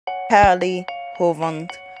healthy oven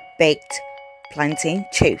baked plantain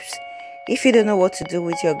chips. If you don't know what to do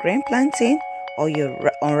with your green plantain or your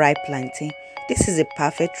unripe plantain, this is a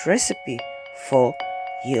perfect recipe for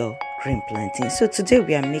your green plantain. So today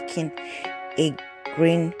we are making a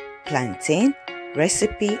green plantain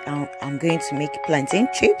recipe. I'm going to make plantain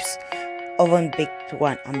chips, oven baked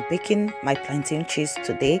one. I'm baking my plantain chips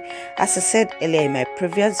today. As I said earlier in my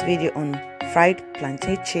previous video on fried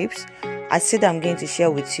plantain chips, I said I'm going to share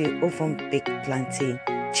with you oven baked plantain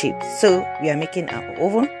chips. So we are making an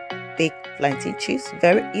oven baked plantain chips,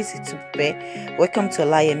 very easy to prepare. Welcome to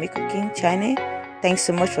Olayemi cooking channel. Thanks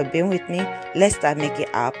so much for being with me. Let's start making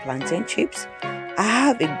our plantain chips. I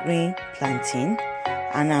have a green plantain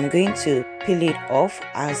and I'm going to peel it off.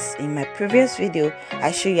 As in my previous video,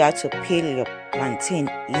 I show you how to peel your plantain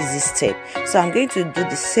easy step. So I'm going to do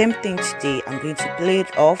the same thing today. I'm going to peel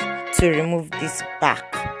it off to remove this back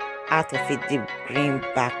out of it, the green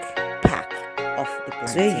back pack of the plantain.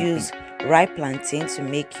 So you use ripe plantain to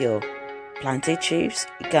make your plantain chips.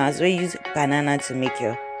 You can as well use banana to make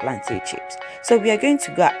your plantain chips. So we are going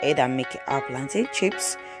to go ahead and make our plantain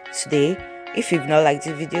chips today. If you've not liked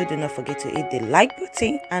the video, do not forget to hit the like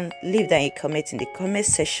button and leave down a comment in the comment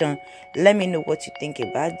section. Let me know what you think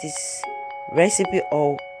about this recipe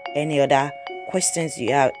or any other questions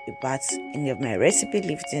you have about any of my recipe.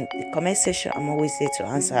 Leave it in the comment section. I'm always there to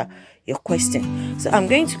answer your question. So I'm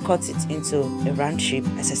going to cut it into a round shape.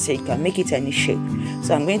 As I said, you can make it any shape.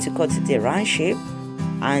 So I'm going to cut it a round shape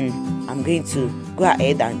and I'm going to go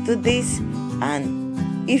ahead and do this.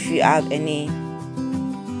 And if you have any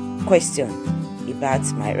question about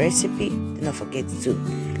my recipe, do not forget to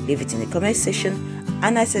leave it in the comment section.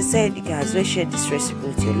 And as I said, you can as well share this recipe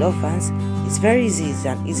with your loved ones. It's very easy, it's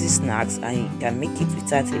an easy snacks and you can make it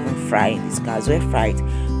without even frying. It's as well fried,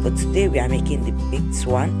 but today we are making the baked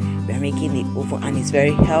one. We are making the oven and it's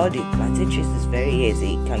very healthy. Plantain chips is very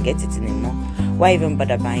easy. You can get it in a mall. Why even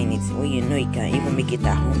bother buying it when you know you can even make it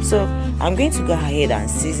at home? So I'm going to go ahead and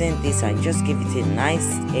season this and just give it a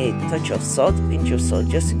nice touch of salt, pinch of salt,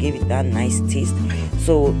 just to give it that nice taste.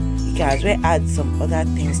 So you can as well add some other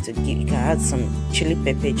things to give. You can add some chili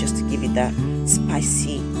pepper just to give it that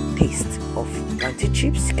spicy taste of plantain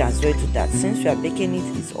chips. You can as well do that. Since we are baking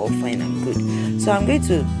it, it's all fine and good. So I'm going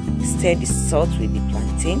to stir the salt with the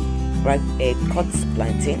plantain, right? Cut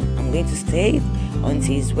plantain. I'm going to stir it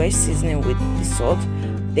until it's well seasoned with the salt.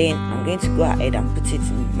 Then I'm going to go ahead and put it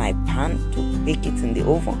in my pan to bake it in the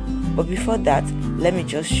oven. But before that, let me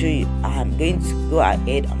just show you. I'm going to go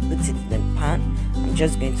ahead and put it in the pan. I'm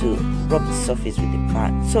just going to rub the surface with the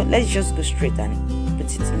pan. So let's just go straight and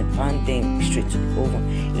put it in the pan, then straight to the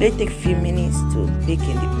oven. Let it take a few minutes to bake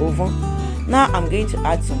in the oven. Now I'm going to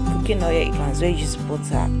add some cooking oil. You can as well use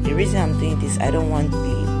butter. The reason I'm doing this, I don't want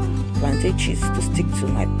the plantain chips to stick to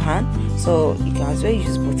my pan, so you can as well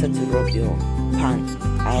use butter to rub your pan.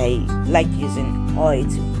 I like using oil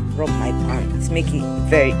to rub my pan. It's making it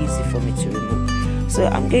very easy for me to remove. So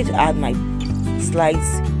I'm going to add my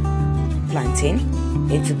sliced plantain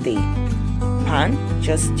into the pan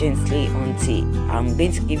just gently until I'm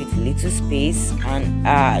going to give it a little space, and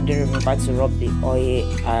I don't remember to rub the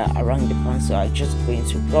oil around the pan, so I'm just going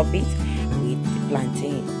to rub it with the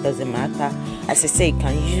plantain. Doesn't matter. As I say, you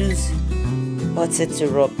can use butter to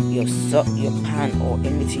rub your pan or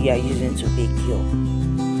anything you are using to bake your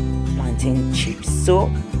plantain chips.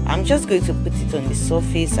 So I'm just going to put it on the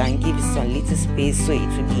surface and give it some little space so it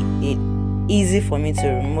will be easy for me to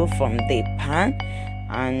remove from the pan,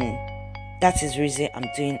 and that is the reason I'm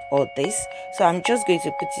doing all this. So I'm just going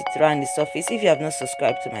to put it around the surface. If you have not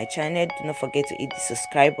subscribed to my channel, do not forget to hit the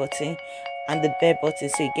subscribe button and the bell button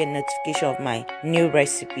so you get notification of my new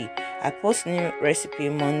recipe. I post new recipe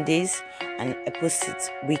Mondays and I post it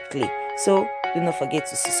weekly. So do not forget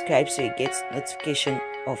to subscribe so you get notification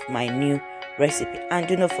of my new recipe. And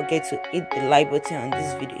do not forget to hit the like button on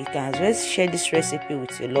this video. You can as well share this recipe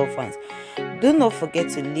with your loved ones. Do not forget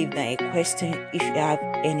to leave down a question. If you have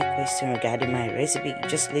any question regarding my recipe,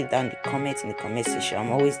 just leave down the comment in the comment section.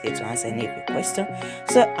 I'm always there to answer any of your questions.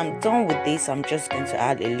 So I'm done with this. I'm just going to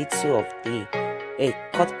add a little of the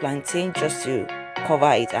cut plantain just to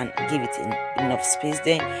cover it and give it enough space.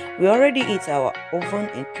 Then we already heat our oven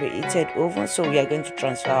in preheated oven, so we are going to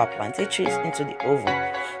transfer our plantain chips into the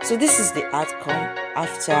oven. So this is the outcome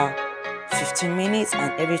after 15 minutes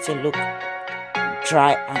and everything look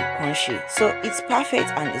dry and crunchy. So it's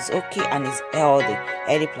perfect and it's okay and it's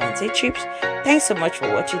healthy plantain chips. Thanks so much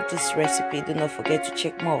for watching this recipe. Do not forget to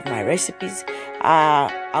check more of my recipes.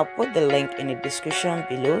 I'll put the link in the description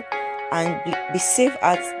below, and be safe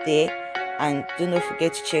out there. And do not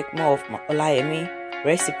forget to check more of my Olayemi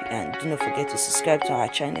recipe, and do not forget to subscribe to our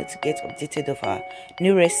channel to get updated of our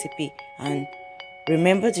new recipe. And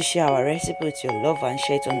remember to share our recipe with your lover and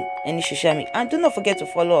share it on any social media. And do not forget to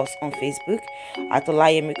follow us on Facebook at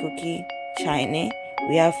Olayemi Cookie China.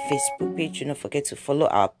 We have Facebook page. Do not forget to follow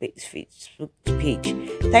our Facebook page.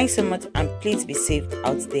 Thanks so much, and please be safe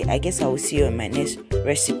out there. I guess I will see you in my next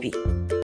recipe.